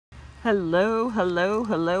Hello, hello,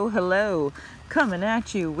 hello, hello. Coming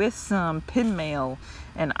at you with some pin mail.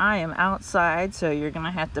 And I am outside, so you're going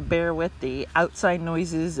to have to bear with the outside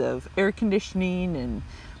noises of air conditioning and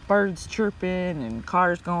birds chirping and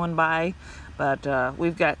cars going by. But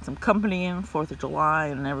we've got some company in 4th of July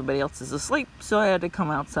and everybody else is asleep, so I had to come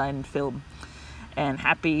outside and film. And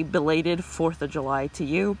happy belated 4th of July to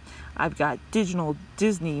you. I've got Digital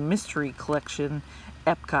Disney Mystery Collection,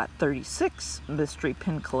 Epcot 36 Mystery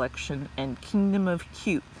Pin Collection, and Kingdom of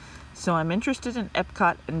Cute. So I'm interested in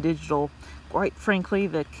Epcot and Digital. Quite frankly,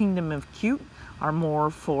 the Kingdom of Cute are more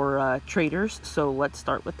for traders, so let's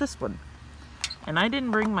start with this one. And I didn't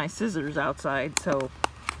bring my scissors outside, so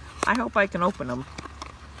I hope I can open them.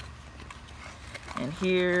 And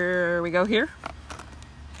here we go here.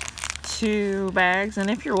 2 bags, and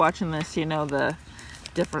if you're watching this, you know the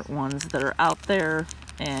different ones that are out there,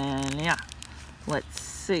 and yeah. Let's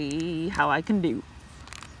see how I can do.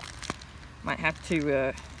 Might have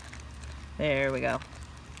to, there we go.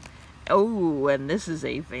 Oh, and this is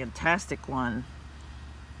a fantastic one.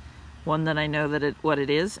 One that I know that what it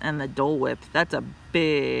is, and the Dole Whip. That's a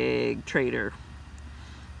big trader.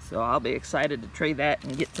 So I'll be excited to trade that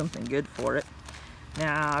and get something good for it.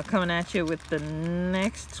 Now, coming at you with the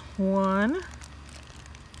next one.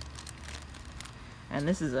 And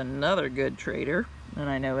this is another good trader, and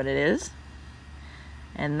I know what it is.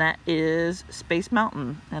 And that is Space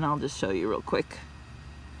Mountain, and I'll just show you real quick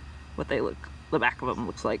what they look, the back of them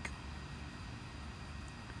looks like.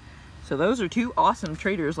 So those are 2 awesome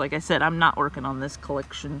traders. Like I said, I'm not working on this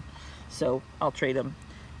collection, so I'll trade them.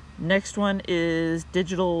 Next one is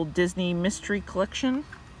Digital Disney Mystery Collection,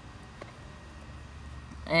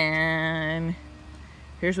 and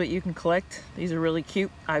here's what you can collect. These are really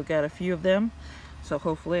cute. I've got a few of them, so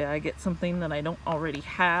hopefully I get something that I don't already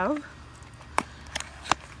have.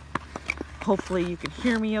 Hopefully you can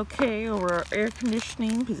hear me okay over our air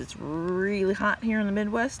conditioning because it's really hot here in the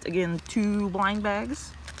Midwest. Again, 2 blind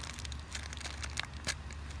bags.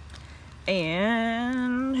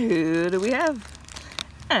 And who do we have?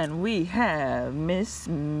 And we have Miss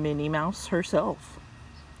Minnie Mouse herself.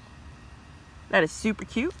 That is super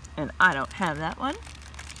cute, and I don't have that one.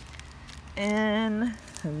 And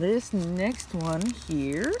this next one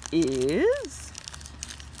here is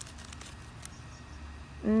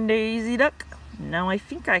Daisy Duck. Now I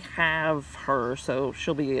think I have her, so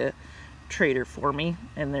she'll be a trader for me,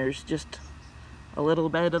 and there's just a little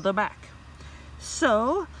bit of the back.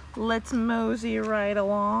 So let's mosey right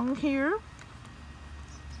along here.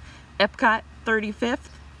 Epcot 35th.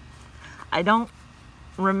 I don't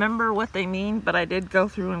remember what they mean, but I did go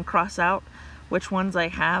through and cross out which ones I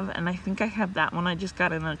have, and I think I have that one. I just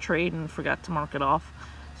got in a trade and forgot to mark it off,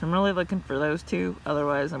 so I'm really looking for those 2.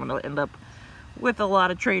 Otherwise I'm going to end up with a lot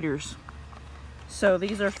of traders. So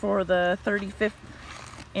these are for the 35th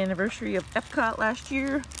anniversary of Epcot last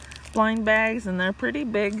year. Blind bags, and they're pretty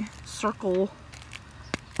big circle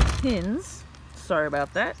pins. Sorry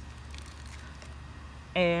about that.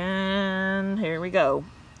 And here we go.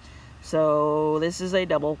 So this is a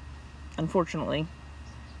double, unfortunately,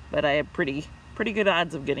 but I have pretty good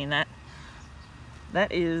odds of getting that.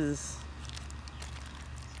 That is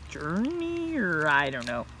Journey, or I don't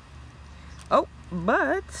know. Oh,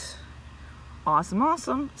 but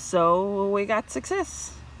awesome. So we got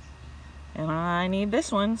success. And I need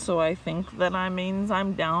this one, so I think that means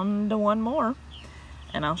I'm down to 1 more.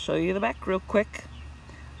 And I'll show you the back real quick.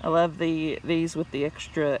 I love these with the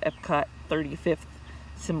extra Epcot 35th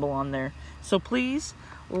symbol on there. So please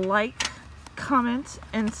like, comment,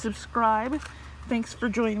 and subscribe. Thanks for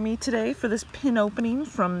joining me today for this pin opening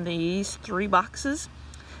from these 3 boxes.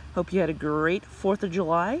 Hope you had a great 4th of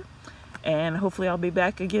July. And hopefully I'll be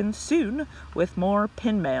back again soon with more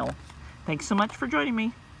pin mail. Thanks so much for joining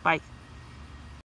me. Bye.